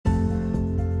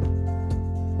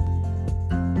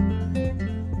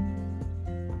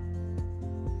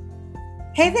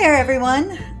Hey there,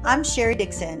 everyone. I'm Sherry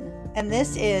Dixon, and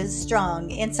this is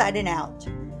Strong Inside and Out,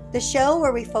 the show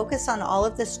where we focus on all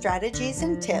of the strategies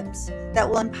and tips that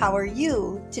will empower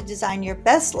you to design your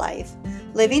best life,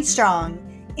 living strong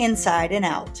inside and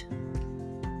out.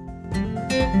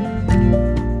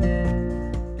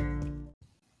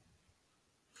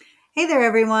 Hey there,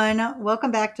 everyone.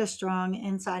 Welcome back to Strong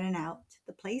Inside and Out,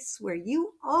 the place where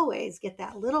you always get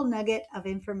that little nugget of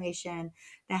information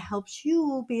that helps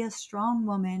you be a strong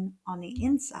woman on the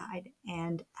inside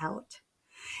and out.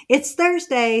 It's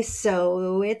Thursday,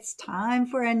 so it's time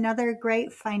for another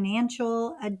great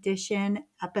financial edition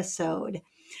episode.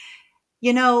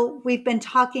 We've been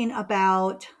talking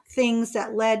about things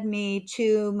that led me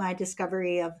to my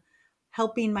discovery of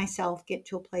helping myself get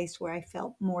to a place where I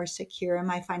felt more secure in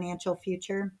my financial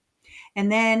future.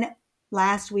 And then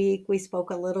last week, we spoke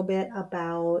a little bit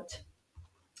about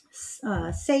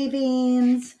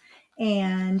savings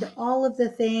and all of the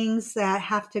things that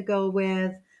have to go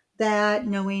with that,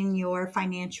 knowing your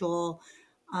financial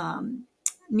um,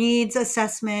 needs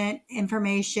assessment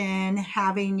information,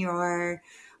 having your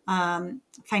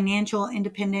financial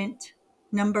independent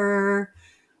number,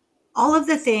 all of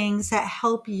the things that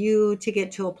help you to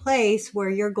get to a place where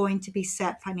you're going to be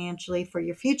set financially for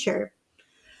your future.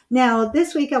 Now,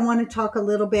 this week, I want to talk a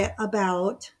little bit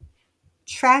about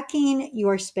tracking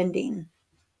your spending.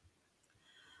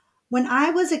 When I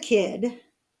was a kid,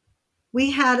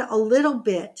 we had a little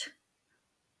bit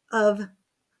of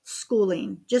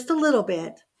schooling, just a little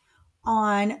bit,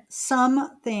 on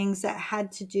some things that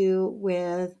had to do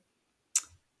with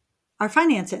our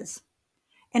finances.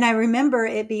 And I remember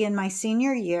it being my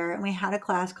senior year, and we had a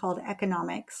class called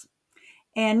economics.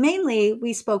 And mainly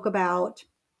we spoke about,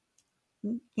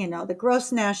 the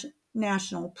gross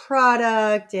national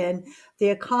product and the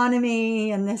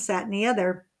economy and this, that, and the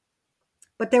other.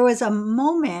 But there was a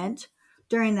moment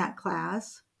during that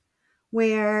class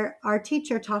where our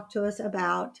teacher talked to us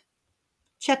about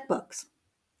checkbooks.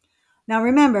 Now,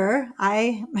 remember,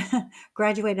 I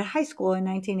graduated high school in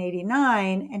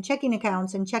 1989, and checking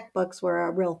accounts and checkbooks were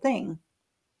a real thing.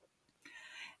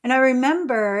 And I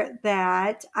remember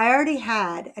that I already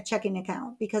had a checking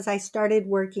account because I started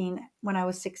working when I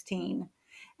was 16.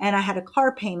 And I had a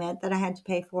car payment that I had to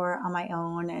pay for on my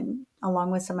own, and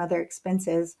along with some other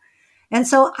expenses. And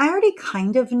so I already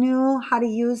kind of knew how to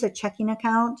use a checking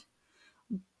account.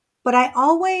 But I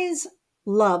always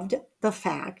loved the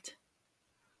fact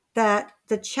that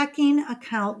the checking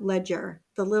account ledger,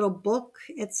 the little book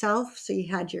itself, so you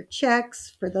had your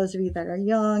checks. For those of you that are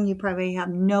young, you probably have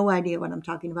no idea what I'm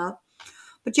talking about.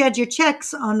 But you had your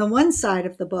checks on the one side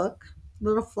of the book,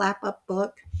 little flap up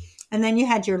book, and then you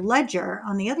had your ledger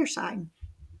on the other side.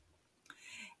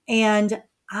 And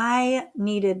I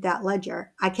needed that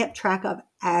ledger. I kept track of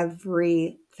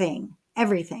everything.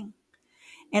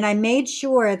 And I made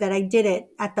sure that I did it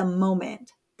at the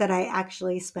moment that I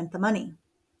actually spent the money.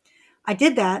 I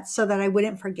did that so that I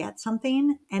wouldn't forget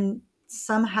something and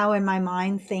somehow in my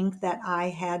mind think that I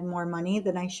had more money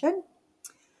than I should.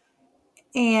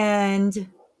 And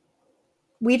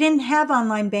we didn't have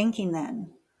online banking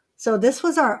then. So this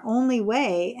was our only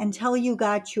way until you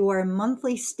got your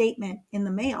monthly statement in the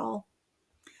mail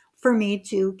for me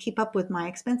to keep up with my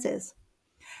expenses.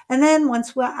 And then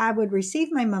once I would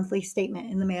receive my monthly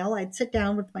statement in the mail, I'd sit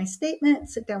down with my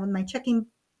statement, sit down with my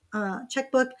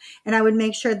checkbook, and I would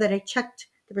make sure that I checked.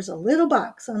 There was a little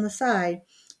box on the side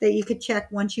that you could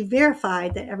check once you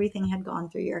verified that everything had gone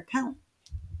through your account.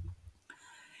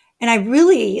 And I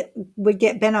really would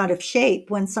get bent out of shape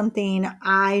when something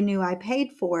I knew I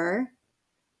paid for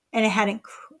and it hadn't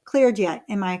cleared yet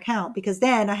in my account, because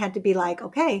then I had to be like,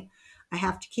 okay, I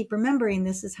have to keep remembering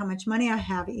this is how much money I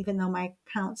have, even though my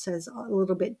account says a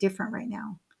little bit different right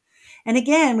now. And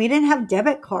again, we didn't have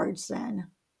debit cards then.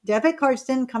 Debit cards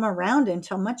didn't come around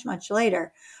until much, much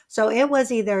later. So it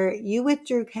was either you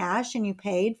withdrew cash and you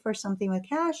paid for something with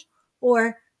cash,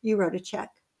 or you wrote a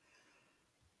check.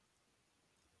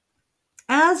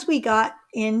 As we got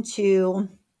into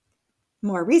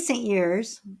more recent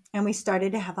years and we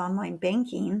started to have online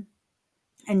banking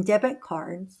and debit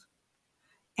cards,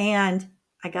 and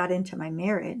I got into my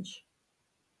marriage,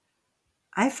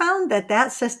 I found that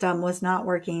that system was not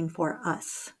working for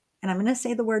us. And I'm going to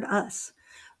say the word us,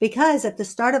 because at the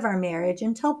start of our marriage,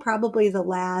 until probably the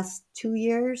last 2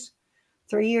 years,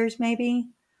 3 years maybe,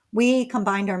 we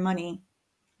combined our money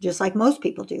just like most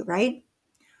people do, right?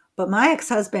 But my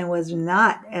ex-husband was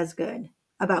not as good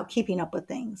about keeping up with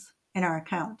things in our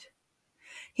account.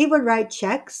 He would write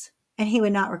checks and he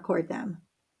would not record them.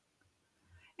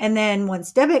 And then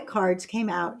once debit cards came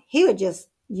out, he would just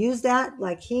use that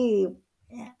like he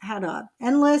had a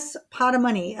endless pot of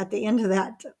money at the end of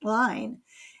that line,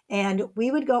 and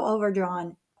we would go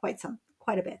overdrawn quite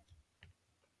a bit.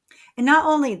 And not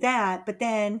only that, but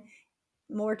then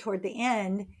more toward the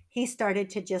end, he started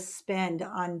to just spend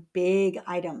on big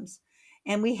items.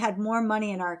 And we had more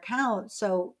money in our account,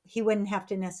 so he wouldn't have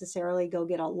to necessarily go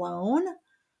get a loan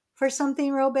for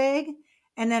something real big.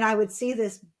 And then I would see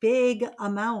this big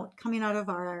amount coming out of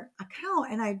our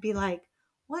account, and I'd be like,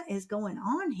 what is going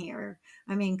on here?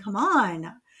 I mean, come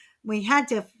on. We had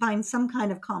to find some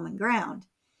kind of common ground.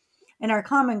 And our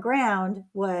common ground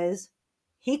was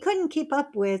he couldn't keep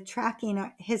up with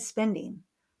tracking his spending.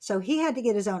 So he had to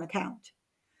get his own account.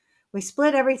 We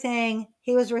split everything.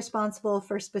 He was responsible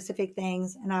for specific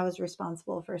things, and I was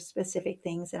responsible for specific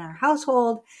things in our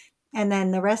household. And then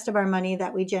the rest of our money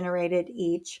that we generated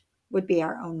each would be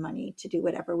our own money to do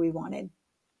whatever we wanted.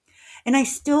 And I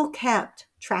still kept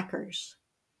trackers.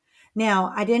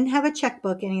 Now, I didn't have a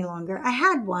checkbook any longer. I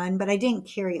had one, but I didn't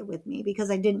carry it with me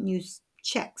because I didn't use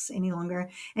checks any longer.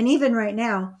 And even right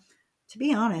now, to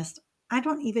be honest, I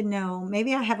don't even know.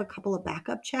 Maybe I have a couple of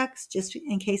backup checks just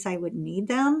in case I would need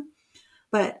them.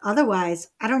 But otherwise,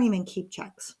 I don't even keep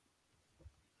checks.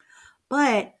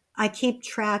 But I keep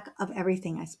track of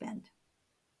everything I spend.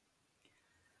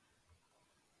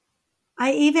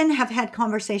 I even have had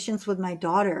conversations with my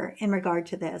daughter in regard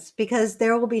to this because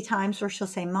there will be times where she'll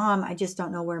say, Mom, I just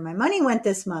don't know where my money went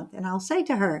this month. And I'll say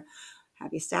to her,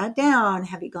 have you sat down?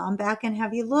 Have you gone back and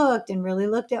have you looked and really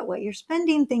looked at what you're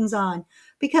spending things on?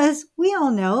 Because we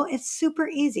all know it's super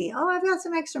easy. Oh, I've got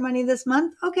some extra money this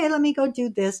month. Okay, let me go do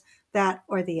this, that,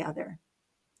 or the other.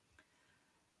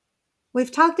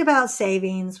 We've talked about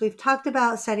savings. We've talked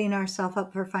about setting ourselves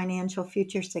up for financial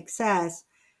future success.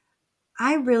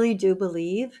 I really do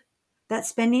believe that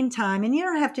spending time, and you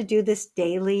don't have to do this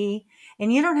daily,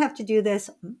 and you don't have to do this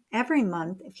every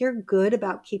month if you're good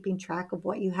about keeping track of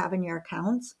what you have in your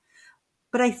accounts.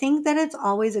 But I think that it's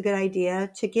always a good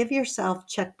idea to give yourself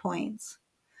checkpoints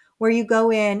where you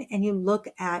go in and you look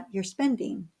at your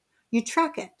spending. You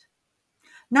track it,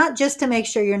 not just to make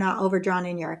sure you're not overdrawn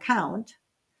in your account,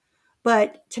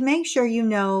 but to make sure you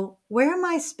know, where am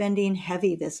I spending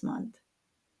heavy this month?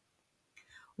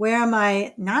 Where am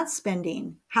I not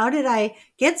spending? How did I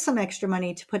get some extra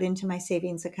money to put into my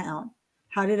savings account?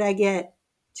 How did I get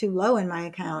too low in my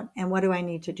account? And what do I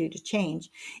need to do to change?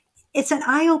 It's an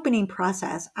eye-opening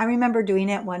process. I remember doing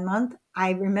it one month.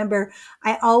 I remember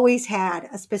I always had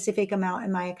a specific amount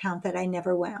in my account that I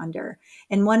never went under.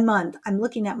 And one month I'm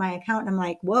looking at my account and I'm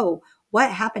like, whoa, what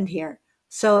happened here?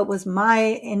 So it was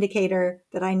my indicator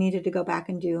that I needed to go back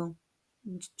and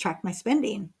track my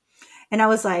spending. And I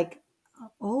was like,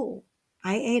 oh,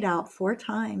 I ate out 4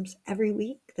 times every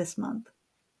week this month.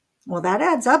 Well, that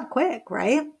adds up quick,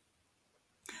 right?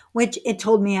 Which it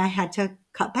told me I had to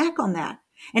cut back on that.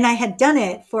 And I had done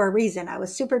it for a reason. I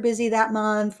was super busy that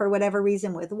month for whatever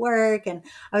reason with work, and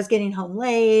I was getting home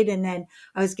late, and then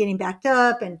I was getting backed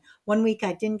up. And one week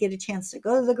I didn't get a chance to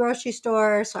go to the grocery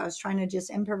store. So I was trying to just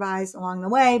improvise along the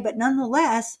way. But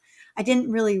nonetheless, I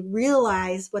didn't really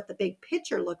realize what the big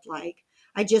picture looked like.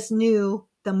 I just knew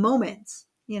the moments,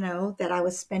 that I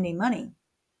was spending money.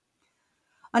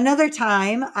 Another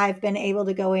time I've been able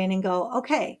to go in and go,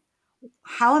 okay,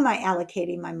 how am I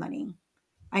allocating my money?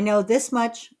 I know this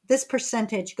much, this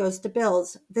percentage goes to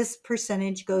bills, this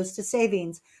percentage goes to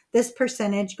savings, this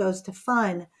percentage goes to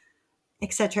fun,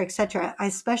 et cetera, et cetera. I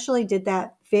especially did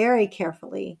that very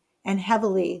carefully and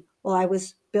heavily while I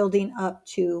was building up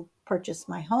to purchase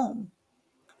my home.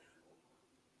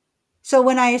 So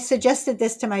when I suggested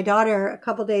this to my daughter a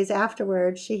couple days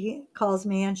afterwards, she calls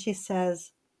me and she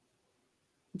says,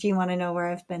 do you want to know where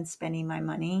I've been spending my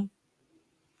money?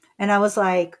 And I was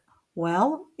like,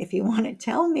 well, if you want to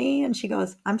tell me. And she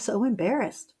goes, I'm so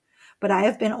embarrassed, but I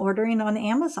have been ordering on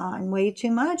Amazon way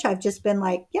too much. I've just been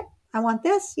like, yep, I want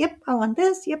this. Yep, I want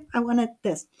this. Yep, I want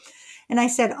this. And I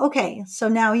said, okay, so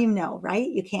now you know, right?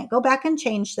 You can't go back and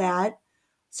change that.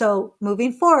 So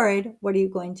moving forward, what are you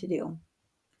going to do?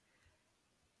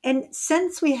 And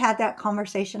since we had that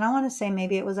conversation, I want to say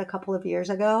maybe it was a couple of years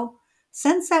ago.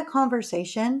 Since that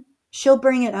conversation, she'll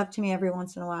bring it up to me every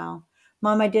once in a while.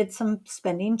 Mom, I did some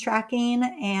spending tracking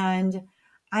and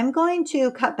I'm going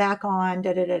to cut back on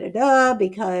da da da da da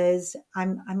because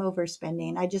I'm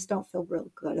overspending. I just don't feel real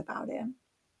good about it.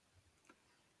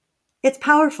 It's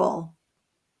powerful.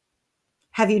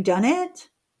 Have you done it?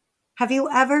 Have you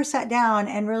ever sat down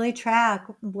and really track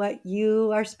what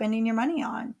you are spending your money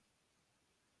on?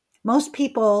 Most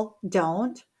people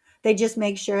don't. They just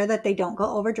make sure that they don't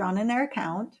go overdrawn in their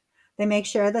account. They make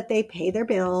sure that they pay their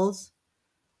bills.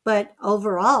 But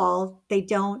overall, they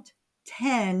don't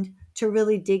tend to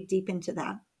really dig deep into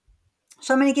that.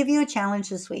 So I'm going to give you a challenge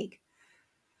this week.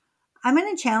 I'm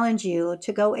going to challenge you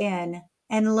to go in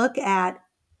and look at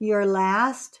your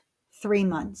last 3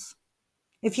 months.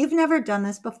 If you've never done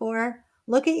this before,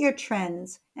 look at your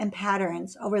trends and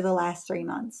patterns over the last 3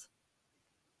 months.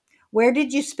 Where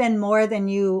did you spend more than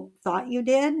you thought you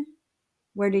did?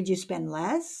 Where did you spend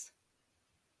less?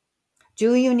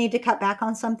 Do you need to cut back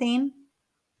on something?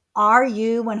 Are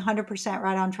you 100%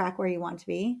 right on track where you want to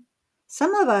be?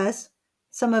 Some of us,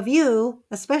 some of you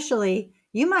especially,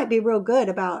 you might be real good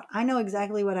about, I know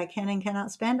exactly what I can and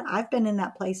cannot spend. I've been in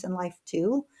that place in life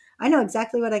too. I know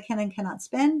exactly what I can and cannot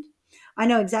spend. I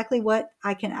know exactly what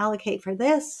I can allocate for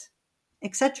this,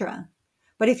 etc.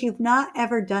 But if you've not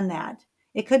ever done that,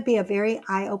 it could be a very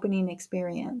eye-opening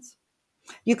experience.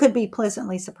 You could be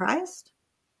pleasantly surprised,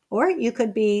 or you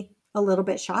could be a little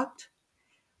bit shocked,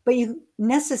 but you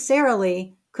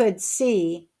necessarily could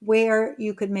see where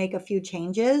you could make a few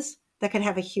changes that could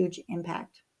have a huge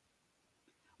impact.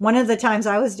 One of the times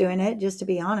I was doing it, just to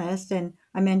be honest, and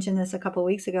I mentioned this a couple of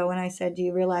weeks ago when I said, do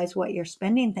you realize what you're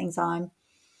spending things on?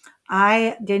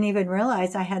 I didn't even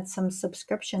realize I had some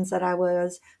subscriptions that I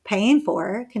was paying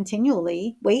for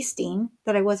continually, wasting,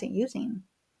 that I wasn't using.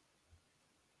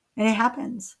 And it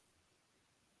happens.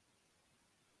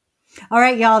 All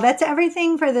right, y'all, that's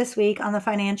everything for this week on the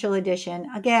Financial Edition.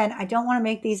 Again, I don't want to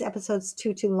make these episodes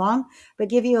too long, but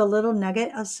give you a little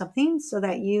nugget of something so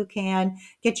that you can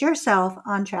get yourself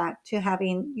on track to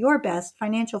having your best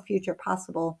financial future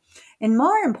possible. And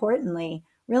more importantly,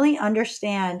 really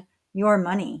understand your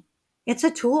money. It's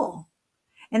a tool.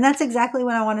 And that's exactly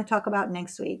what I want to talk about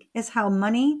next week, is how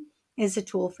money is a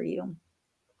tool for you.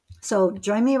 So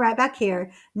join me right back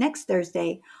here next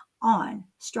Thursday on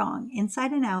Strong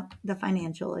Inside and Out, the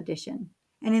Financial Edition.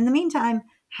 And in the meantime,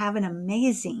 have an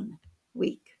amazing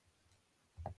week.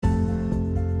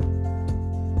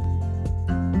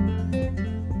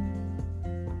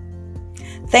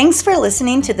 Thanks for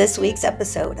listening to this week's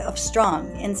episode of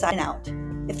Strong Inside and Out.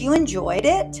 If you enjoyed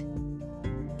it,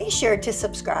 be sure to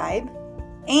subscribe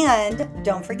and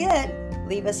don't forget,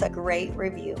 leave us a great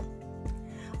review.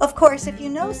 Of course, if you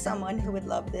know someone who would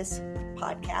love this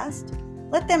podcast,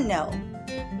 let them know.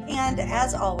 And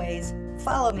as always,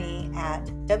 follow me at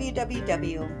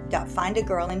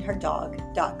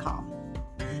www.findagirlandherdog.com.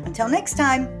 Until next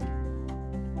time.